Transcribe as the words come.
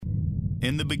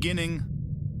In the beginning,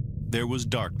 there was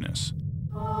darkness.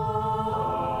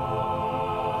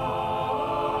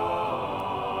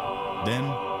 Then,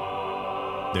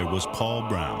 there was Paul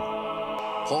Brown.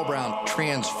 Paul Brown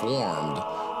transformed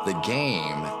the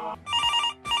game.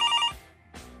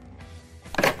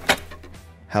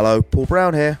 Hello, Paul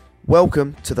Brown here.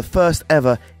 Welcome to the first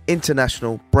ever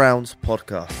International Browns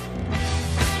podcast.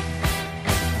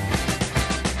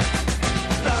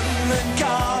 London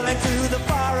calling to the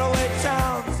faraway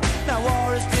towns. Now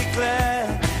war is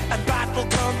declared and battle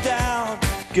come down.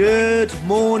 Good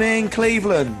morning,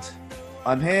 Cleveland.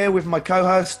 I'm here with my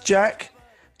co-host, Jack.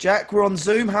 Jack, we're on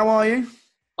Zoom. How are you?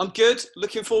 I'm good.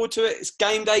 Looking forward to it. It's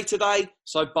game day today,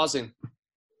 so buzzing.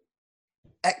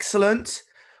 Excellent.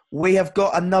 We have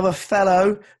got another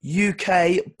fellow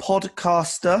UK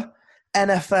podcaster,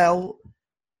 NFL,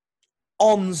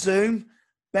 on Zoom.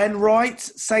 Ben Wright,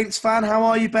 Saints fan. How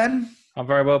are you, Ben? I'm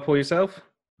very well, Paul. Yourself?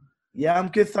 Yeah, I'm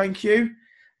good, thank you.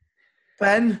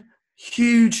 Ben,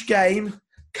 huge game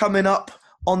coming up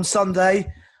on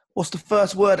Sunday. What's the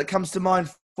first word that comes to mind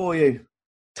for you?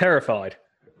 Terrified.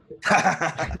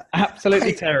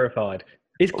 Absolutely terrified.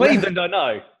 It's Cleveland, I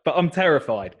know, but I'm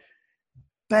terrified.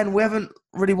 Ben, we haven't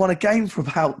really won a game for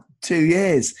about 2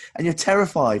 years, and you're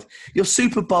terrified. You're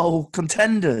Super Bowl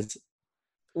contenders.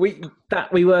 We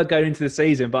were going into the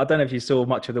season, but I don't know if you saw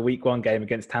much of the Week 1 game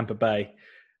against Tampa Bay.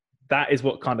 That is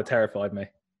what kind of terrified me.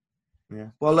 Yeah.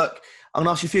 Well, look, I'm going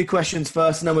to ask you a few questions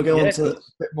first, and then we'll go on to a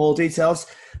bit more details.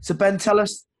 So, Ben, tell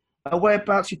us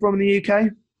whereabouts you're from in the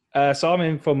UK? So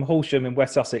I'm from Horsham in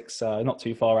West Sussex, not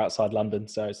too far outside London.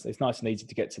 So it's nice and easy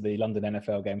to get to the London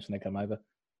NFL games when they come over.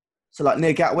 So, like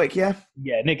near Gatwick, yeah?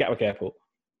 Yeah, near Gatwick Airport.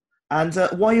 And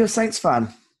why are you a Saints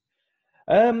fan?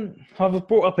 I was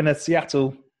brought up in a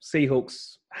Seattle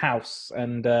Seahawks house,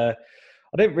 and I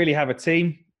didn't really have a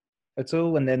team at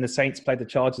all. And then the Saints played the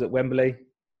Chargers at Wembley,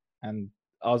 and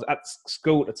I was at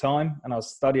school at the time, and I was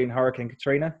studying Hurricane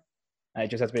Katrina. And it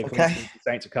just had to be a coincidence the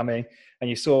Saints were coming, and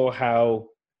you saw how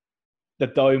the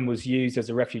dome was used as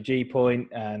a refugee point,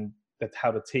 and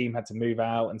how the team had to move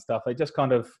out and stuff. It just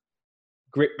kind of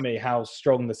gripped me how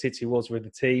strong the city was with the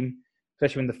team,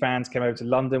 especially when the fans came over to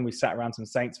London. We sat around some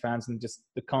Saints fans and just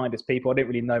the kindest people. I didn't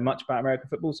really know much about American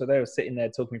football, so they were sitting there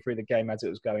talking me through the game as it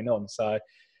was going on. So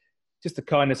just the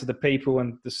kindness of the people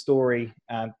and the story,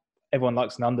 and everyone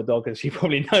likes an underdog, as you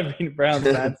probably know, being Browns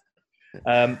fans.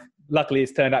 Luckily,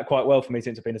 it's turned out quite well for me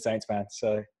since I've been a Saints fan,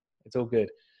 so it's all good.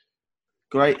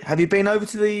 Great. Have you been over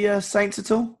to the Saints at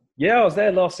all? Yeah, I was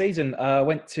there last season. I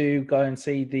went to go and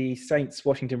see the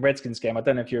Saints-Washington Redskins game. I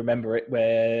don't know if you remember it,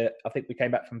 where I think we came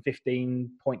back from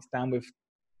 15 points down with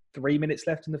 3 minutes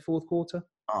left in the fourth quarter.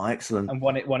 Oh, excellent. And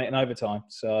won it in overtime.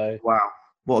 So wow.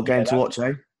 What a game to watch,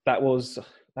 eh? That was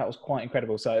quite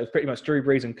incredible. So it was pretty much Drew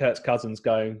Brees and Kirk Cousins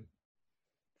going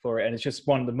for it. And it's just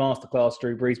one of the masterclass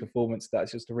Drew Brees performance.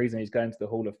 That's just the reason he's going to the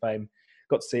Hall of Fame.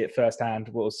 Got to see it firsthand.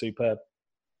 What was superb.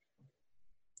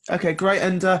 Okay, great.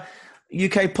 And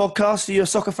UK podcast, are you a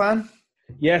soccer fan?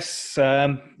 Yes.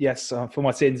 For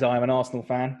my sins, I am an Arsenal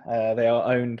fan. They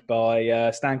are owned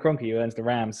by Stan Kroenke, who owns the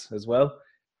Rams as well.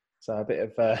 So a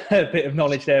bit of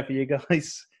knowledge there for you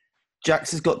guys.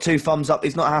 Jax has got 2 thumbs up.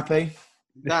 He's not happy.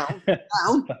 Down.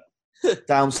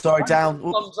 Down. Sorry, down.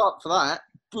 Thumbs up for that.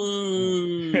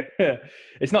 Boo.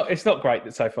 It's not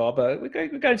great so far, but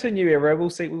we're going to a new era. We'll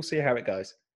see how it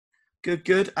goes.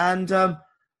 Good. And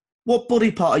what body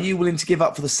part are you willing to give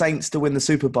up for the Saints to win the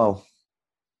Super Bowl?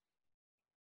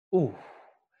 Ooh.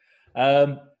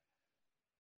 What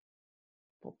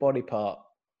body part?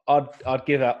 I'd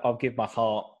give my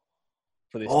heart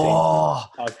for this team.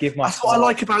 I'd give my. That's what I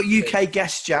like about UK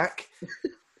guests, Jack.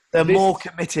 They're more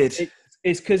committed.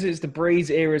 It's because it's the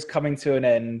Breeze era is coming to an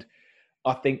end.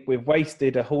 I think we've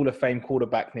wasted a Hall of Fame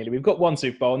quarterback nearly. We've got one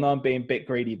Super Bowl, and I'm being a bit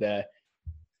greedy there.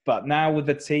 But now with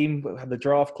the team, the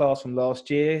draft class from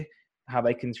last year, how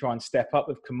they can try and step up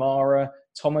with Kamara.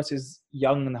 Thomas is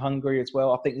young and hungry as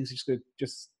well. I think this is good.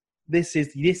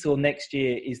 This or next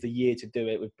year is the year to do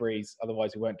it with Breeze.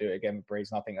 Otherwise, we won't do it again with Breeze.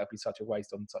 And I think that'd be such a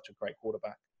waste on such a great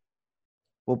quarterback.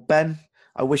 Well, Ben,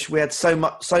 I wish we had so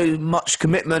much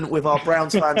commitment with our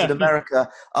Browns fans in America.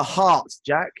 A heart,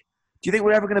 Jack. Do you think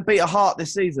we're ever going to beat a heart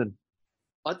this season?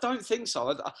 I don't think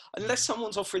so. Unless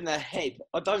someone's offering their head,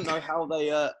 I don't know how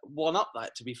they one up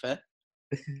that, to be fair.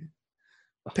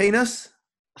 Penis?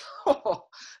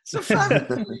 It's a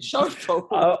family show,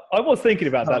 Paul. I was thinking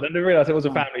about that. I didn't realise it was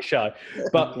a family show.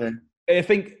 But I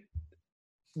think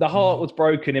the heart was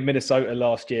broken in Minnesota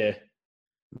last year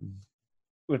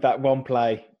with that one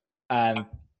play. And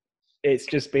it's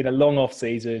just been a long off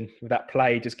season with that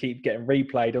play just keep getting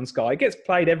replayed on Sky. It gets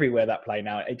played everywhere, that play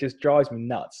now. It just drives me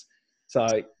nuts. So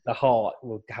the heart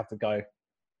will have to go.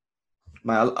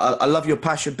 Man, I love your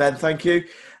passion, Ben. Thank you.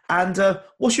 And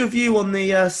what's your view on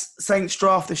the Saints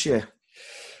draft this year?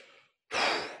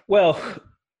 Well,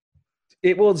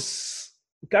 it was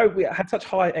we had such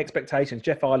high expectations.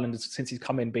 Jeff Ireland, since he's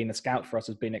come in being a scout for us,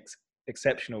 has been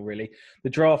exceptional, really. The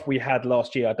draft we had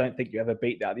last year, I don't think you ever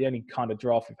beat that. The only kind of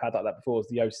draft we've had like that before was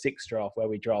the 06 draft, where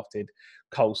we drafted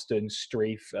Colston,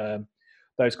 Streif,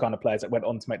 those kind of players that went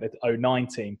on to make the 09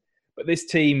 team. But this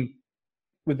team,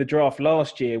 with the draft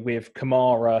last year, with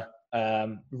Kamara,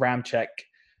 Ramczyk,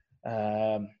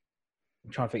 I'm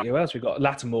trying to think who else we've got.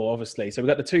 Lattimore, obviously. So we've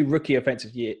got the two rookie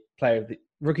offensive player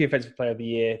of the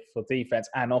year for defense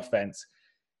and offense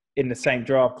in the same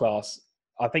draft class.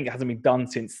 I think it hasn't been done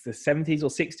since the 70s or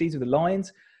 60s with the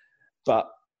Lions.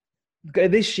 But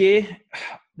this year,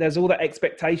 there's all that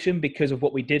expectation because of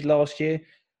what we did last year.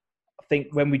 I think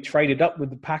when we traded up with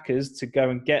the Packers to go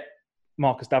and get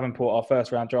Marcus Davenport, our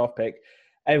first round draft pick,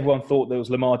 everyone thought there was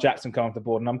Lamar Jackson coming off the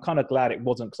board. And I'm kind of glad it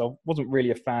wasn't, because I wasn't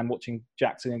really a fan watching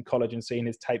Jackson in college and seeing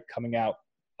his tape coming out.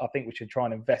 I think we should try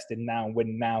and invest in now and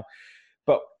win now.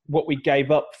 But what we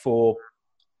gave up for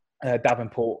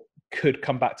Davenport could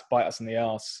come back to bite us in the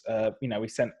arse. We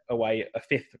sent away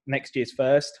next year's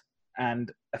first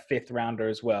and a fifth rounder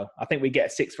as well. I think we get a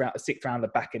sixth rounder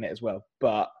back in it as well.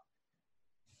 But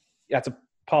that's a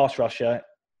pass rusher.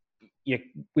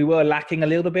 We were lacking a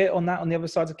little bit on that on the other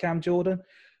side of Cam Jordan,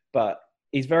 but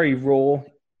he's very raw.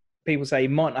 People say he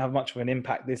might not have much of an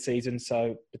impact this season,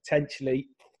 so potentially,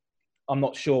 I'm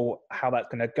not sure how that's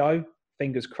going to go.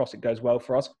 Fingers crossed it goes well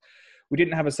for us. We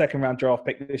didn't have a second round draft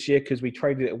pick this year because we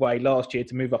traded it away last year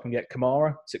to move up and get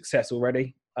Kamara. Success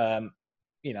already.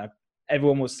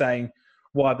 Everyone was saying,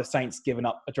 why have the Saints given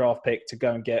up a draft pick to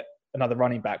go and get another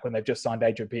running back when they've just signed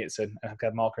Adrian Peterson and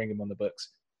have Mark Ingram on the books?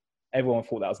 Everyone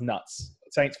thought that was nuts.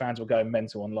 Saints fans were going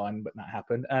mental online, but that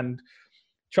happened. And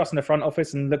trust in the front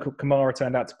office, and look what Kamara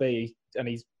turned out to be. And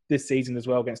he's this season as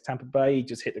well against Tampa Bay. He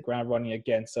just hit the ground running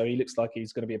again. So he looks like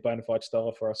he's going to be a bona fide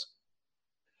star for us.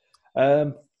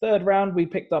 Third round, we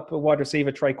picked up a wide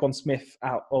receiver, Traquan Smith,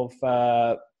 out of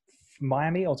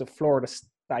Miami, or was it Florida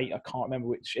State? I can't remember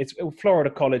which. It's Florida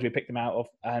College we picked him out of.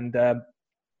 And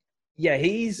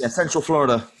Central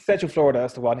Florida. Central Florida,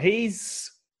 that's the one. He's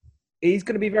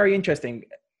going to be very interesting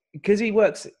because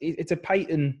it's a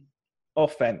Peyton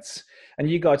offense. And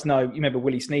you guys know, you remember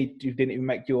Willie Snead, who didn't even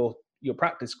make your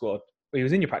practice squad. He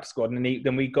was in your practice squad, and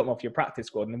then we got him off your practice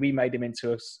squad, and we made him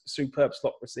into a superb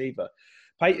slot receiver.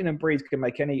 Peyton and Breeze can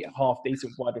make any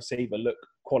half-decent wide receiver look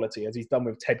quality, as he's done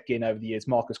with Ted Ginn over the years.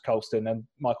 Marcus Colston and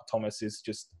Michael Thomas is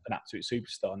just an absolute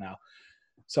superstar now.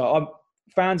 So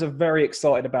fans are very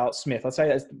excited about Smith. I'd say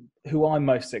that's who I'm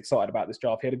most excited about this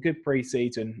draft. He had a good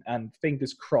preseason, and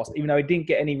fingers crossed, even though he didn't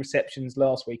get any receptions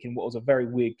last week in what was a very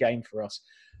weird game for us,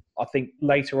 I think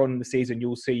later on in the season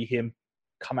you'll see him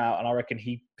come out, and I reckon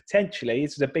he potentially,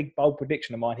 this is a big bold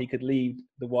prediction of mine, he could lead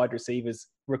the wide receivers,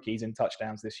 rookies in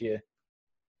touchdowns this year.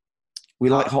 We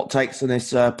like hot takes on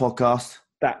this podcast.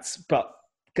 But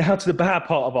go to the bad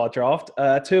part of our draft.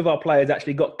 Two of our players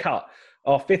actually got cut.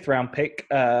 Our fifth round pick,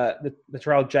 the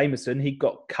Terrell Jameson, he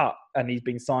got cut and he's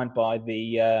been signed by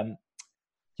the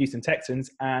Houston Texans.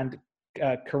 And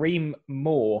Kareem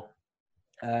Moore,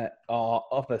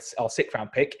 our sixth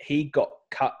round pick, he got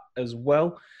cut as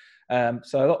well.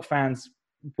 So a lot of fans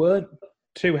weren't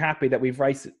too happy that we've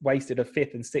wasted a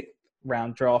fifth and sixth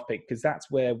round draft pick, because that's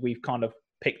where we've kind of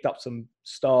picked up some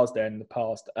stars there in the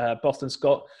past. Boston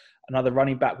Scott, another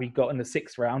running back we got in the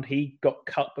sixth round, he got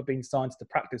cut but being signed to the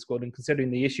practice squad. And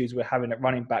considering the issues we're having at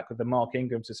running back with the Mark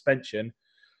Ingram suspension,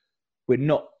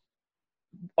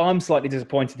 I'm slightly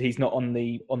disappointed he's not on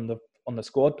the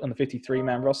squad, on the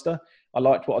 53-man roster. I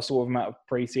liked what I saw of him out of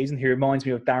preseason. He reminds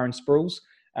me of Darren Sproles,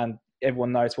 and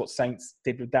everyone knows what Saints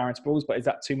did with Darren Sproles, but is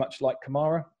that too much like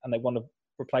Kamara? And they want a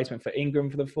replacement for Ingram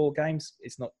for the 4 games?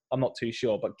 I'm not too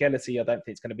sure, but Gellity, I don't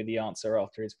think it's going to be the answer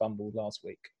after his fumble last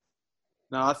week.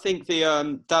 No, I think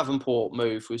the Davenport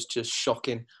move was just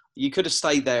shocking. You could have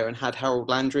stayed there and had Harold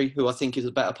Landry, who I think is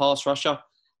a better pass rusher.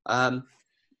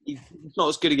 He's not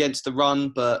as good against the run,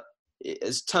 but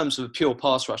in terms of a pure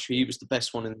pass rusher, he was the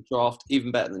best one in the draft,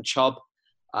 even better than Chubb.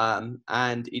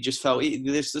 And he just felt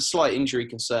there's the slight injury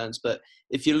concerns, but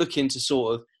if you're looking to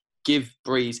sort of give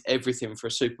Breeze everything for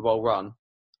a Super Bowl run,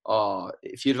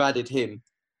 if you'd have added him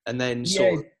and then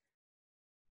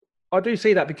I do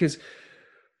see that, because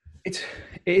it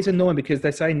is annoying, because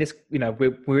they're saying this,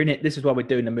 we're in it. This is why we're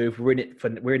doing the move. We're in it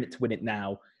to win it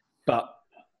now. But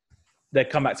they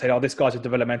come back and say, this guy's a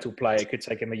developmental player. It could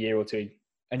take him a year or two.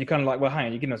 And you're kind of like, well, hang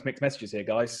on, you're giving us mixed messages here,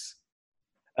 guys.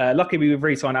 Luckily, we've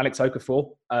re-signed Alex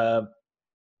Okafor.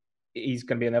 he's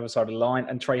going to be on the other side of the line.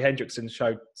 And Trey Hendrickson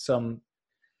showed some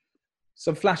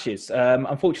flashes.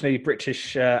 Unfortunately,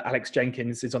 British Alex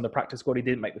Jenkins is on the practice squad. He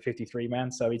didn't make the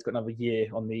 53-man, so he's got another year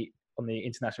on the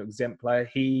international exempt player.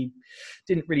 He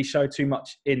didn't really show too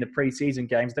much in the pre-season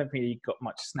games. I don't think he got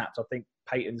much snaps. I think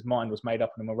Peyton's mind was made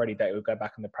up on him already that he would go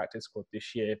back on the practice squad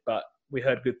this year. But we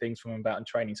heard good things from him about in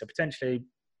training, so potentially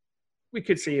we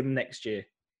could see him next year.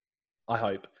 I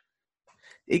hope.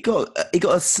 He got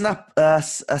a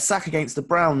sack against the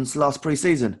Browns last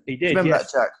pre-season. He did. Remember that,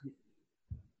 Jack?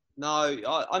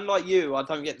 No, unlike you, I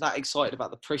don't get that excited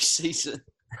about the pre-season.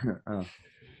 Oh.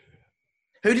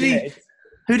 Who did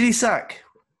he sack?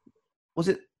 Was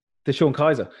it DeShone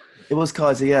Kizer? It was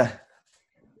Kizer, yeah.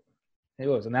 It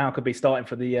was, and now could be starting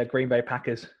for the Green Bay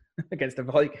Packers against the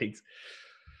Vikings.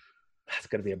 That's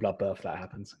going to be a bloodbath if that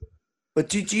happens. But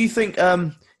do you think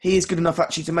he is good enough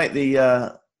actually to make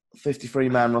the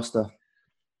 53-man roster?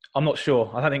 I'm not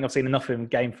sure. I don't think I've seen enough of him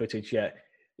game footage yet.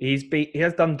 He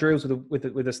has done drills with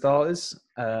the starters.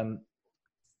 Some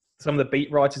of the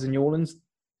beat writers in New Orleans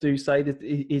do say that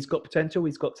he's got potential.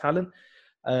 He's got talent.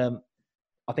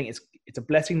 I think it's a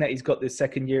blessing that he's got this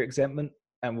second year exemption,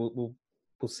 and we'll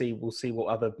see what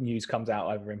other news comes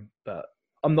out over him. But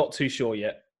I'm not too sure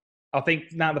yet. I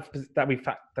think now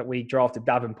that we drafted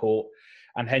Davenport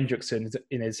and Hendrickson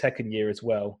in his second year as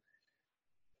well,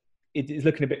 it is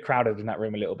looking a bit crowded in that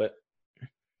room a little bit.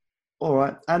 All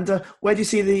right. And where do you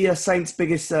see the Saints'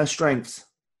 biggest strengths?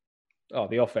 Oh,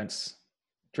 the offense.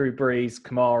 Drew Brees,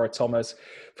 Kamara, Thomas.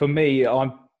 For me, I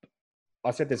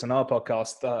said this on our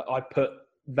podcast, I put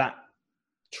that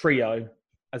trio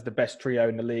as the best trio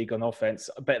in the league on offense.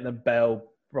 Better than Bell,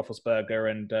 Roethlisberger,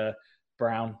 and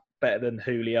Brown. Better than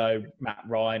Julio, Matt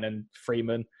Ryan, and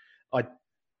Freeman. I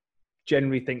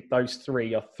generally think those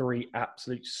three are three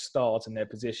absolute stars in their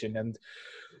position. And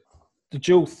the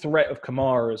dual threat of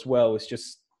Kamara as well is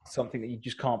just something that you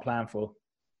just can't plan for.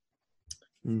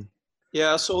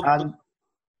 Yeah,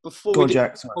 before we did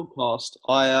the podcast,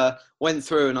 I went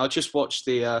through and I just watched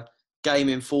the Game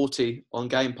in 40 on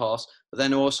Game Pass, but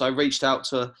then also reached out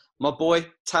to my boy,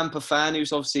 Tampa fan,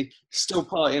 who's obviously still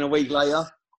partying a week later,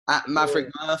 at Maverick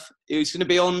Murph. He was going to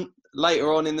be on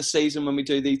later on in the season when we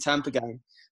do the Tampa game.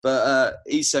 But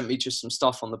he sent me just some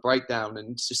stuff on the breakdown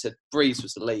and just said Breeze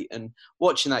was elite. And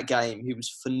watching that game, he was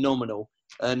phenomenal.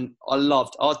 And I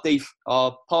loved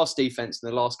our pass defense in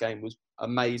the last game was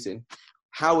amazing.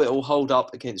 How it will hold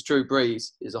up against Drew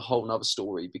Brees is a whole nother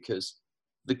story because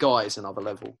the guy is another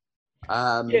level.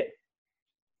 Yeah,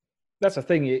 that's the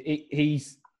thing.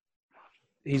 He's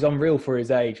unreal for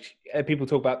his age. People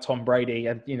talk about Tom Brady,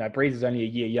 and Brees is only a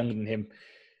year younger than him.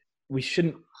 We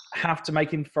shouldn't have to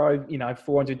make him throw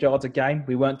 400 yards a game.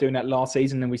 We weren't doing that last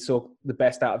season, and we saw the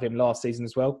best out of him last season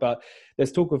as well. But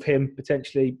there's talk of him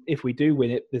potentially, if we do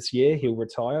win it this year, he'll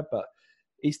retire. But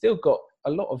he's still got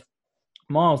a lot of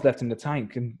miles left in the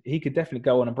tank, and he could definitely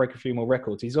go on and break a few more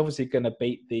records. He's obviously going to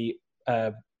beat the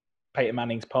Peyton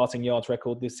Manning's passing yards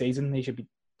record this season. He should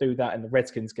do that in the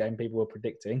Redskins game, people were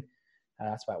predicting.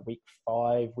 That's about week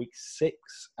 5, week 6.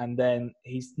 And then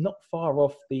he's not far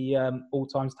off the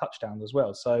all-time touchdowns as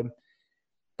well. So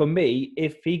for me,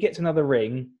 if he gets another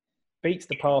ring, beats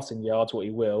the passing yards, what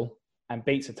he will, and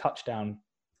beats a touchdown,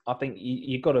 I think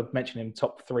you've got to mention him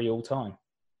top 3 all-time.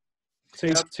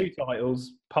 Two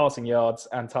titles, passing yards,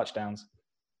 and touchdowns.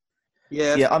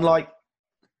 Yeah. Unlike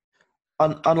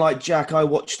Jack, I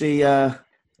watched the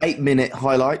 8-minute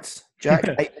highlights. Jack,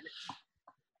 8-minute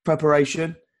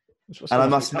preparation. And I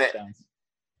must admit,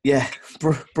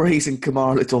 Breeze and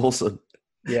Kamara looked awesome.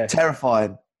 Yeah,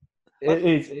 terrifying. It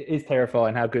is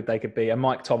terrifying how good they could be, and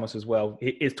Mike Thomas as well.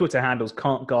 His Twitter handles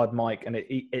can't guard Mike, and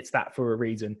it's that for a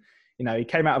reason. He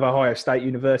came out of Ohio State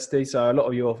University, so a lot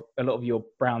of your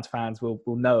Browns fans will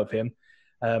know of him.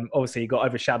 Obviously, he got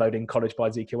overshadowed in college by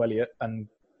Ezekiel Elliott, and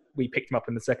we picked him up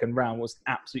in the second round. Was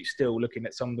absolutely still looking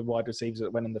at some of the wide receivers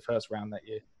that went in the first round that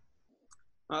year.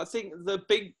 I think the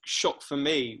big shock for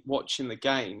me watching the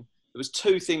game, there was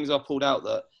 2 things I pulled out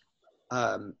that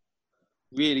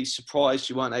really surprised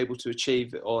you weren't able to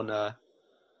achieve it on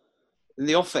in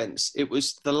the offense. It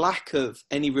was the lack of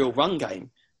any real run game.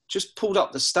 Just pulled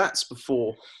up the stats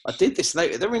before I did this.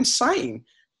 They're insane.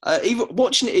 Even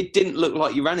watching it didn't look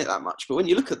like you ran it that much. But when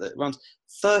you look at the runs,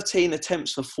 13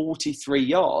 attempts for 43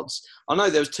 yards. I know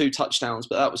there was 2 touchdowns,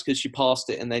 but that was because you passed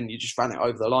it and then you just ran it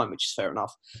over the line, which is fair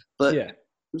enough. But yeah.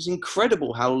 It was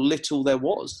incredible how little there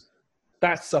was.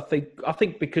 That's, I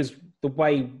think because the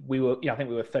way we were, I think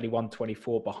we were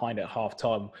 31-24 behind at half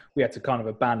time. We had to kind of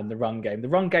abandon the run game. The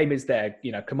run game is there.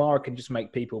 Kamara can just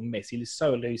make people miss. He is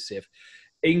so elusive.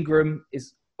 Ingram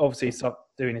is obviously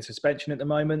doing his suspension at the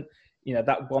moment.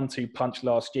 that 1-2 punch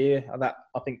last year,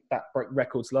 I think that broke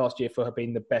records last year for her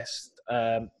being the best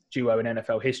duo in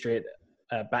NFL history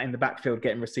in the backfield,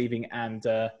 getting receiving and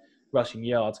rushing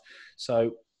yards.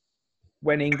 So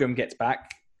when Ingram gets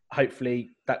back,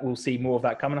 hopefully that we'll see more of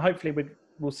that coming. Hopefully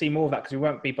we'll see more of that because we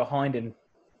won't be behind in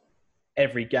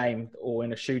every game or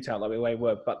in a shootout like we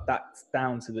were. But that's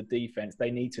down to the defense.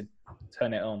 They need to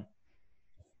turn it on.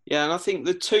 Yeah, and I think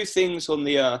the two things on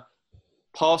the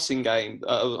passing game,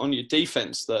 on your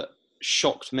defense, that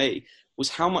shocked me was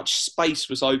how much space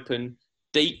was open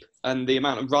deep and the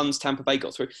amount of runs Tampa Bay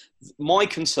got through. My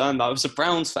concern, though, as a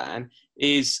Browns fan,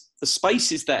 is the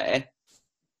space is there,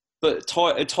 but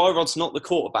Tyrod's not the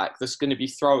quarterback that's going to be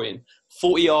throwing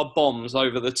 40-yard bombs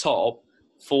over the top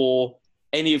for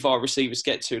any of our receivers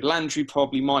to get to. Landry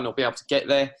probably might not be able to get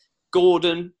there.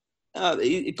 Gordon's got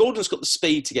the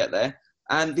speed to get there.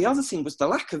 And the other thing was the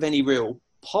lack of any real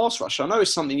pass rush. I know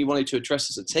it's something you wanted to address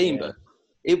as a team, but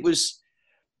it was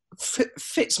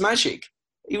Fitz magic.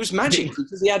 It was magic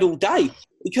because he had all day.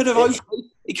 He could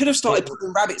have started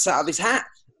pulling rabbits out of his hat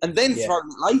and then thrown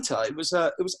it later. It was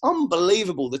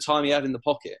unbelievable the time he had in the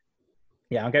pocket.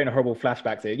 Yeah, I'm getting a horrible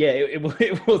flashback to it. Yeah,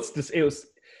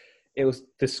 it was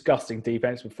disgusting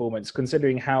defense performance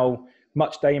considering how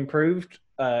much they improved.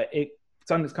 It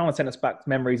kind of sent us back to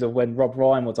memories of when Rob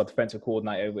Ryan was our defensive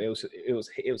coordinator. It was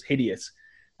hideous.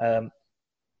 The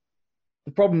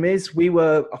problem is we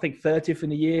were, I think, 30th in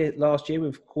the year last year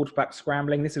with quarterback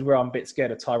scrambling. This is where I'm a bit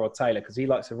scared of Tyrod Taylor because he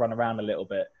likes to run around a little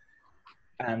bit.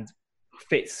 And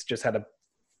Fitz just had a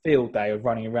field day of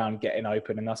running around, getting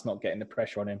open, and us not getting the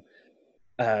pressure on him.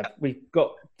 We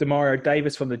got Demario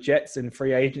Davis from the Jets in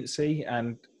free agency,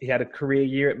 and he had a career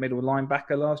year at middle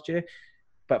linebacker last year.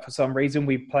 But for some reason,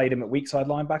 we played him at weak side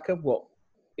linebacker.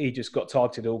 He just got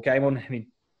targeted all game on, and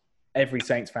every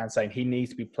Saints fan saying he needs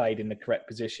to be played in the correct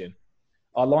position.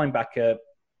 Our linebacker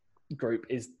group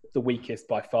is the weakest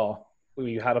by far.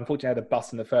 We unfortunately had a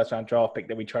bust in the first round draft pick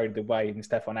that we traded away in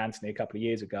Stephon Anthony a couple of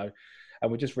years ago. And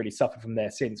we just really suffered from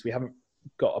there since. We haven't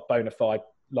got a bona fide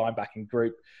linebacking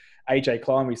group. AJ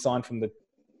Klein, we signed from the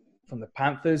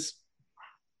Panthers.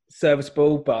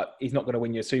 Serviceable, but he's not going to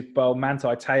win you a Super Bowl. Manti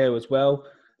Te'o as well.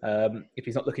 If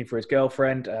he's not looking for his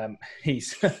girlfriend,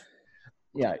 he's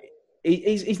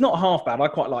he's not half bad. I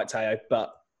quite like Te'o,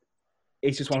 but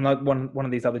he's just one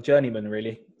of these other journeymen,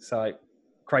 really. So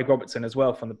Craig Robertson as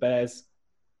well from the Bears.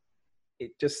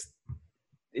 It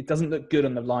doesn't look good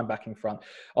on the linebacking front.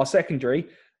 Our secondary,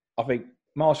 I think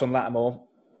Marshawn Lattimore,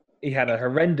 he had a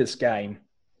horrendous game.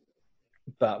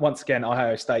 But once again,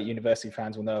 Ohio State University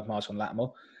fans will know of Marshawn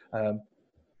Lattimore.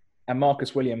 And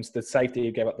Marcus Williams, the safety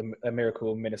who gave up a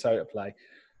miracle Minnesota play.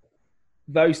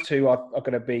 Those two are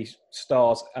going to be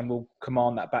stars and will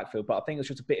command that backfield. But I think it's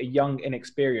just a bit of young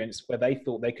inexperience where they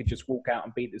thought they could just walk out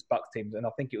and beat this Bucs team. And I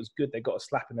think it was good they got a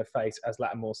slap in the face, as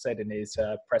Lattimore said in his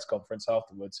press conference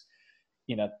afterwards.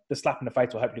 The slap in the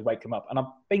face will hopefully wake them up. And I'm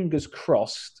fingers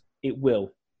crossed it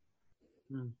will.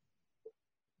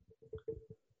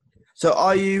 So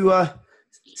are you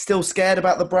still scared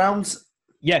about the Browns?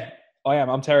 Yeah, I am.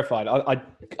 I'm terrified. I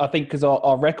think because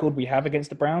our record we have against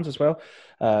the Browns as well.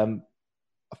 I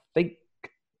think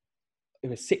it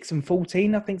was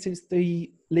 6-14, I think, since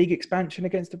the league expansion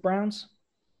against the Browns.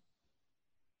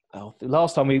 The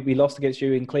last time we lost against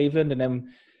you in Cleveland, and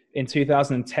then in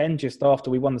 2010, just after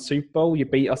we won the Super Bowl, you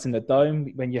beat us in the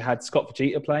Dome when you had Scott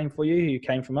Fujita playing for you, who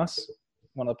came from us,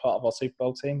 one of the part of our Super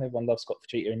Bowl team. Everyone loves Scott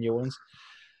Fujita in New Orleans.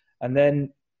 And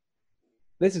then,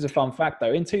 this is a fun fact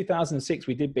though, in 2006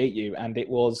 we did beat you, and it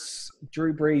was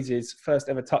Drew Brees' first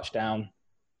ever touchdown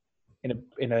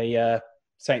in a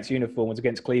Saints uniform was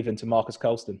against Cleveland to Marcus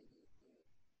Colston.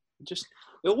 It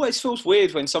always feels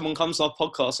weird when someone comes on our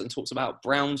podcast and talks about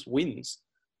Browns wins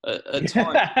at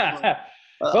times.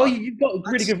 Well, you've got a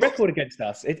really good record against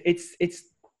us. It's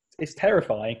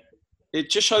terrifying. It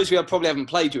just shows we probably haven't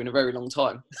played you in a very long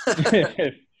time.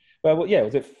 Well, yeah,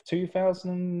 was it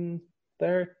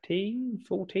 2013,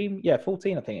 14? Yeah,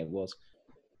 14, I think it was.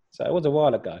 So it was a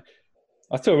while ago.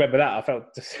 I still remember that. I felt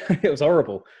it was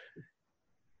horrible.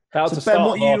 How So to Ben, start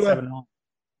what you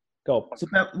Go on. so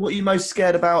Ben, what are you most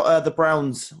scared about the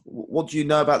Browns? What do you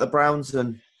know about the Browns?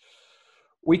 And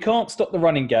We can't stop the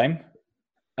running game.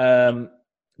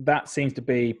 That seems to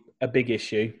be a big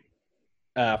issue.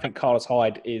 I think Carlos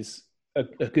Hyde is a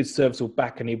good serviceable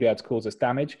back, and he'll be able to cause us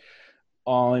damage.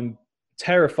 I'm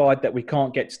terrified that we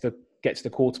can't get to the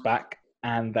quarterback,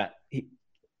 and that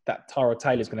Tyrod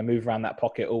Taylor is going to move around that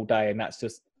pocket all day, and that's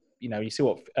just you see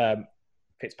what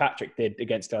Fitzpatrick did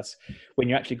against us when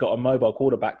you actually got a mobile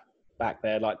quarterback back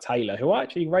there like Taylor, who I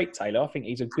actually rate Taylor. I think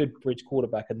he's a good bridge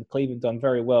quarterback, and Cleveland done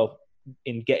very well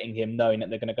in getting him, knowing that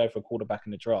they're going to go for a quarterback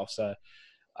in the draft. So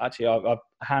actually,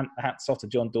 hats off to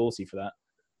John Dorsey for that.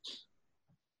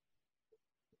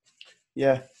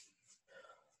 Yeah.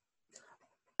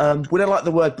 We don't like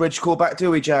the word bridge quarterback, do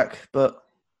we, Jack? But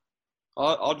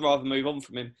I'd rather move on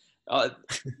from him.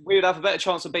 We would have a better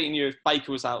chance of beating you if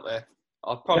Baker was out there.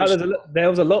 I promise. There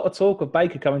was a lot of talk of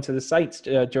Baker coming to the Saints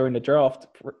during the draft,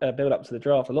 build up to the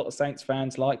draft. A lot of Saints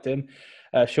fans liked him.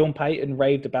 Sean Payton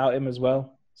raved about him as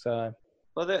well. So,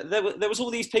 well, there was all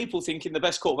these people thinking the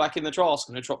best quarterback in the draft is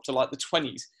going to drop to like the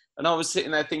 20s, and I was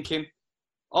sitting there thinking,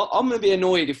 I'm going to be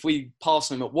annoyed if we pass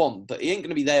him at 1, but he ain't going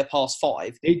to be there past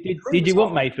 5. Did you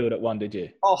want Mayfield at 1? Did you?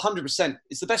 Oh, 100%.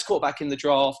 It's the best quarterback in the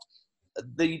draft.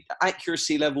 The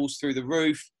accuracy levels through the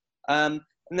roof. And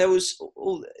there was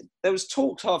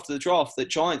talks after the draft that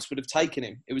Giants would have taken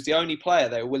him. It was the only player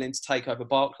they were willing to take over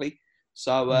Barkley.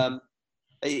 So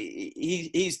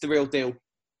he's the real deal.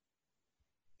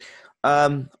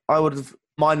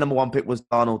 My number 1 pick was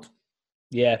Darnold.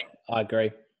 Yeah, I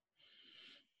agree.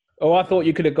 Oh, I thought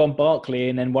you could have gone Barkley,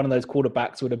 and then one of those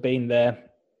quarterbacks would have been there.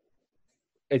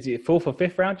 Is it 4th or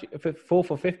 5th round? 4th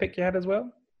or 5th pick you had as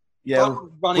well? Yeah,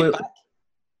 running back.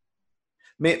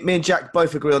 Me and Jack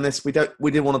both agree on this. We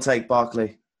didn't want to take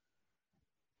Barkley.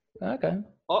 Okay.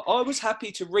 I was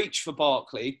happy to reach for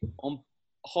Barkley on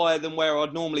higher than where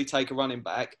I'd normally take a running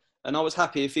back, and I was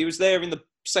happy if he was there in the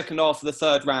second half of the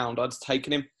 3rd round, I'd have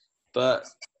taken him. But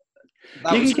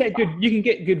you can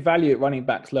get good value at running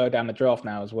backs lower down the draft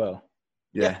now as well.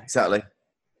 Yeah. Exactly.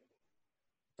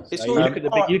 So you look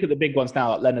at the big ones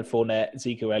now, like Leonard Fournette,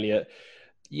 Ezekiel Elliott.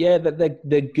 Yeah,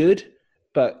 they're good,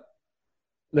 but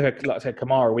look at, like I said,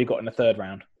 Kamara, we got in the 3rd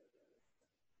round.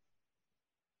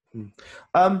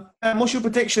 And what's your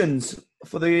predictions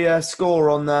for the score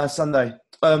on Sunday?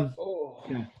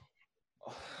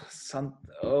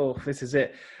 This is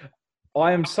it.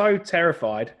 I am so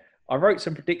terrified. I wrote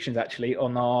some predictions actually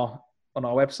on our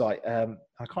website. I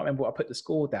can't remember what I put the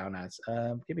score down as.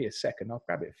 Give me a second. I'll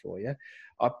grab it for you.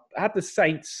 I had the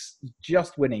Saints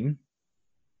just winning.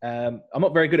 I'm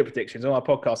not very good at predictions. On my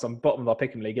podcast, I'm bottom of our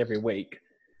pick'em league every week.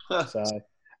 So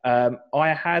I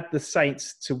had the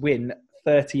Saints to win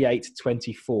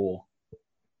 38-24.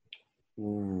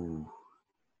 Ooh.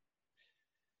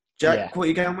 Jack, what are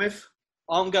you going with?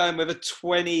 I'm going with a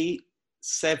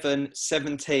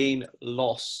 27-17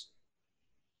 loss.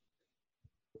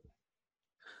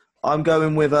 I'm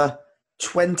going with a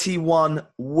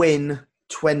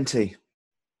 21-win-20.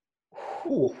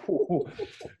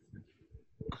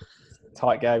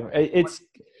 Tight game.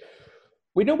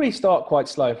 We normally start quite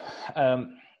slow.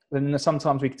 Then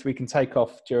sometimes we can take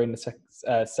off during the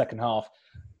second half.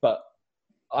 But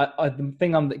the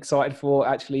thing I'm excited for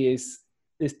actually is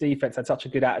this defense had such a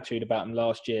good attitude about them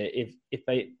last year. If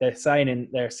they're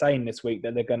saying this week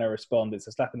that they're going to respond, it's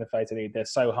a slap in the face. They're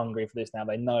so hungry for this now.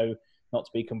 They know not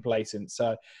to be complacent.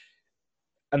 So,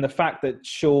 and the fact that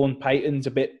Sean Payton's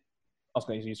a bit, I was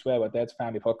going to use a swear word there, it's a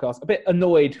family podcast, a bit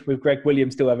annoyed with Greg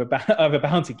Williams still over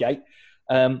Bounty Gate.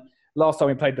 Last time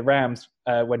we played the Rams,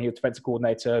 when he was defensive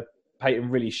coordinator, Payton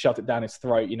really shoved it down his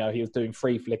throat. You know, he was doing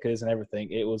free flickers and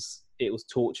everything. It was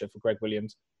torture for Greg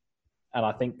Williams. And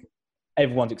I think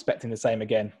everyone's expecting the same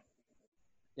again.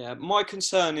 Yeah, my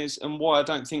concern is, and why I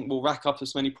don't think we'll rack up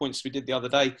as many points as we did the other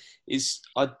day, is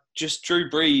Drew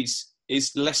Brees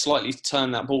is less likely to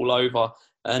turn that ball over.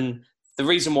 And the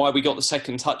reason why we got the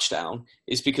second touchdown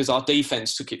is because our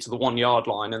defense took it to the 1 yard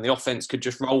line and the offense could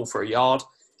just roll for a yard.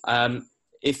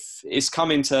 If it's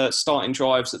coming to starting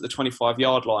drives at the 25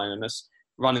 yard line and us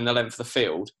running the length of the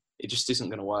field, it just isn't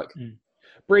going to work.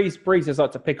 Brees has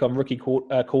like to pick on rookie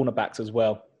cornerbacks as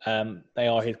well. They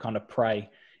are his kind of prey.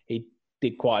 He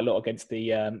did quite a lot against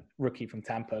the rookie from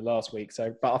Tampa last week.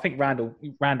 So, but I think Randall,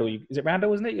 is it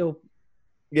Randall, isn't it?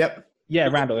 Yep. Yeah,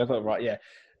 Randall. I got it right. Yeah.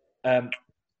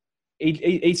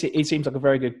 He seems like a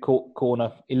very good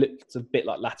corner. He looks a bit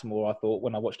like Lattimore, I thought,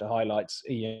 when I watched the highlights.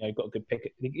 He got a good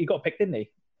pick. He got a pick, didn't he?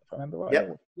 If I remember right.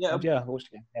 Yep. Yeah. I watched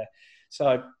it. Yeah.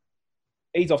 So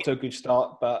he's off to a good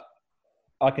start, but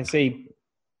I can see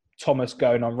Thomas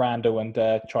going on Randall and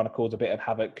trying to cause a bit of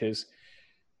havoc because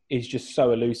he's just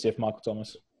so elusive, Michael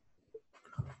Thomas.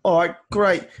 All right,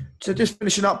 great. So just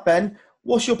finishing up, Ben,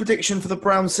 what's your prediction for the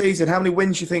Browns season? How many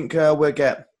wins do you think we'll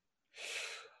get?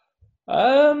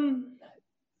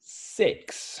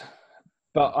 6.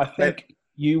 But I think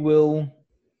you will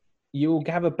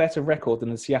have a better record than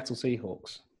the Seattle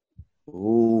Seahawks.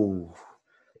 Ooh,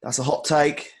 that's a hot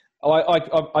take.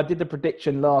 I did the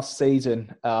prediction last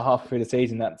season, halfway through the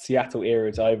season, that Seattle era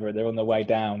is over. They're on their way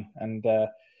down, and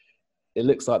it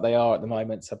looks like they are at the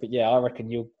moment. So, but yeah, I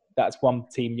reckon that's one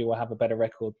team you will have a better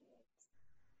record.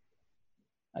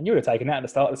 And you would have taken that at the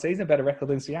start of the season, a better record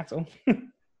than Seattle.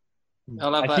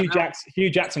 I'll have And that. Hugh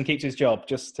Jackson keeps his job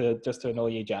just to annoy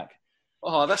you, Jack.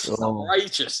 Oh, that's just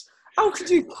outrageous. How could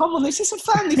you come on this? It's a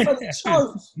family-friendly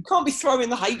show. You can't be throwing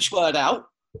the H word out.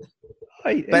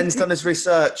 Ben's done his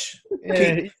research.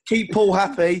 Yeah. Keep Paul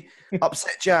happy,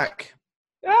 upset Jack.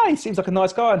 Yeah, he seems like a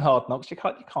nice guy on Hard Knocks. You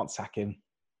can't sack him.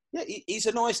 Yeah, he's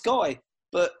a nice guy,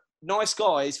 but nice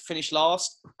guys finish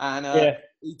last, and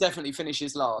he definitely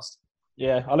finishes last.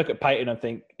 Yeah, I look at Peyton and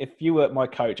think, if you weren't my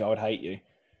coach, I would hate you.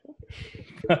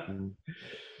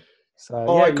 So,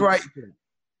 All right, great.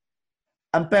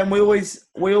 And Ben, we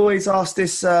always ask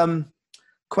this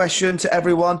question to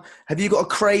everyone. Have you got a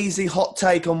crazy hot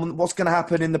take on what's going to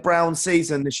happen in the Browns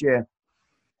season this year?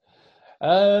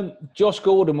 Josh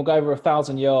Gordon will go over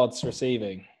 1,000 yards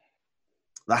receiving.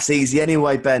 That's easy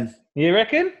anyway, Ben. You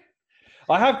reckon?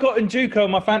 I have got Njoku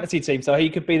on my fantasy team, so he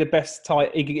could be the best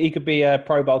tight. He could be a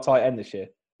Pro Bowl tight end this year.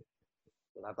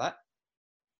 We'll have that.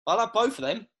 I'll have both of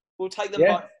them. We'll take them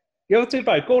both. You'll do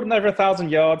both. Gordon over 1,000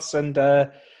 yards and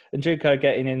Njoku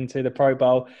getting into the Pro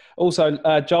Bowl. Also,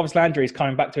 Jarvis Landry is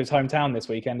coming back to his hometown this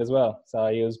weekend as well. So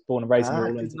he was born and raised in New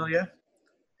Orleans.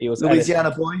 He was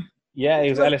Louisiana boy. Yeah, he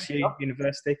was LSU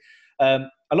University. A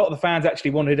lot of the fans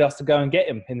actually wanted us to go and get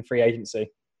him in free agency.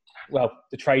 Well,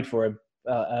 to trade for him.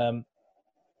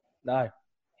 No,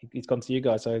 he's gone to you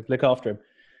guys, so look after him.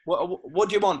 What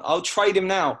do you want? I'll trade him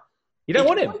now. You don't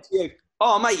want him?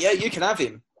 Oh, mate, yeah, you can have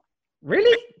him.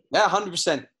 Really? Yeah,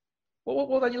 100%.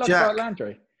 What don't you like Jack. about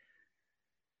Landry?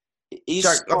 He's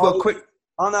Jack, I've got a quick...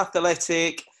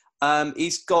 unathletic.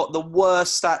 He's got the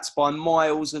worst stats by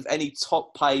miles of any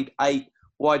top-paid 8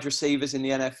 wide receivers in the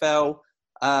NFL.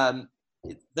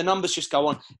 The numbers just go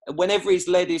on. Whenever he's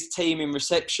led his team in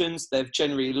receptions, they've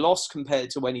generally lost compared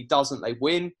to when he doesn't, they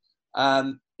win.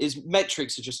 His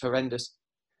metrics are just horrendous.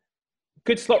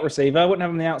 Good slot receiver. I wouldn't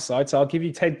have him on the outside, so I'll give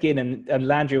you Ted Ginn and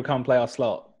Landry will come play our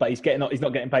slot. But he's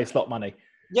not getting paid slot money.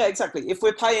 Yeah, exactly. If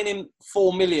we're paying him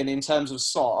 $4 million in terms of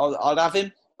slot, I'd have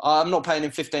him. I'm not paying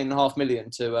him $15.5 million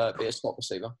to be a slot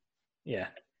receiver. Yeah.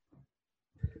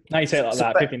 Now you say it like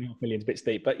that, $15.5 million is a bit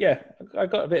steep. But yeah, I've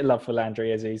got a bit of love for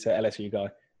Landry as he's an LSU guy.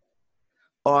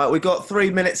 All right, we've got 3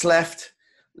 minutes left.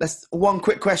 One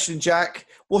quick question, Jack.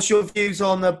 What's your views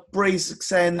on Breeze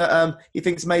saying that he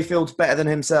thinks Mayfield's better than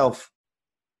himself?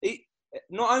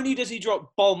 Not only does he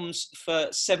drop bombs for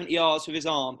 70 yards with his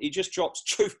arm, he just drops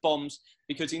truth bombs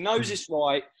because he knows it's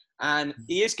right and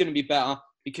he is going to be better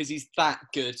because he's that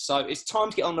good. So it's time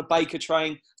to get on the Baker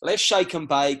train. Let's shake and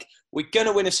bake. We're going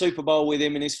to win a Super Bowl with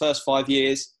him in his first 5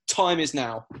 years. Time is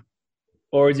now.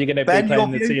 Or is he going to be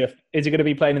playing Is he going to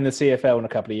be playing in the CFL in a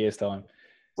couple of years' time?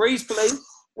 Breeze believes.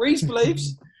 Breeze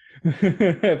believes,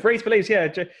 yeah.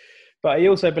 But he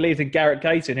also believes in Garrett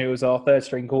Gayton, who was our third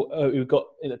string, who got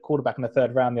a quarterback in the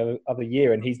third round the other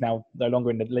year, and he's now no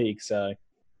longer in the league. So,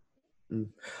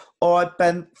 all right,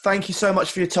 Ben. Thank you so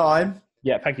much for your time.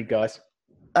 Yeah, thank you, guys.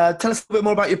 Tell us a little bit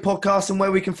more about your podcast and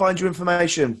where we can find your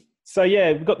information. So,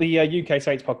 yeah, we've got the UK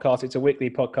Saints podcast. It's a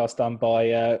weekly podcast done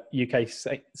by UK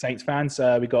Saints fans.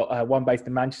 We've got one based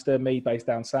in Manchester, me based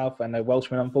down south, and a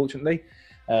Welshman, unfortunately.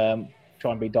 Try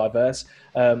and be diverse.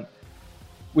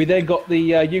 We then got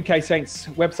the UK Saints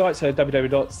website, so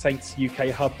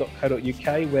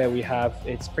www.saintsukhub.co.uk, where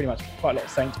it's pretty much quite a lot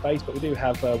of Saints based, but we do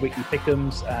have weekly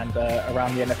pick'ems and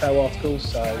around the NFL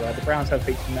articles. So the Browns have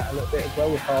featured in that a little bit as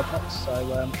well with Hard Knocks. So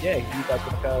yeah, if you guys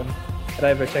want to go and head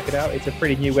over and check it out. It's a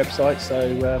pretty new website, so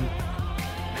yeah,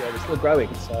 we're still growing.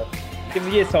 So give it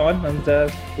a year's time, and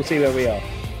we'll see where we are.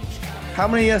 How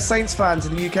many Saints fans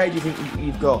in the UK do you think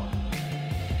you've got?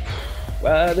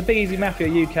 The Big Easy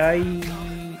Mafia UK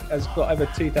has got over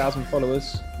 2,000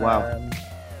 followers. Wow.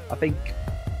 I think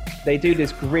they do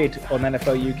this grid on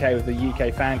NFL UK with the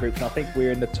UK fan groups, and I think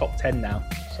we're in the top 10 now.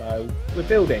 So we're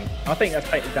building. I think that's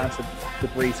taken down to the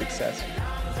Breeze success.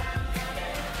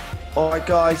 All right,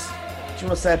 guys. Do you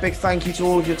want to say a big thank you to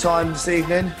all of your time this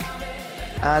evening?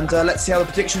 And let's see how the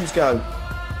predictions go.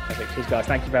 Perfect. Cheers, guys.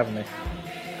 Thank you for having me.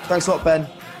 Thanks a lot, Ben.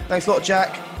 Thanks a lot,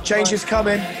 Jack. Change is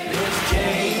coming.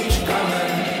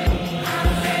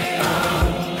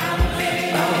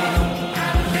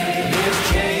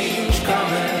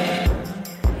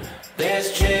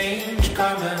 There's change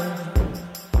coming.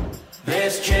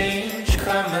 There's change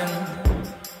coming.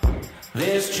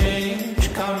 There's change.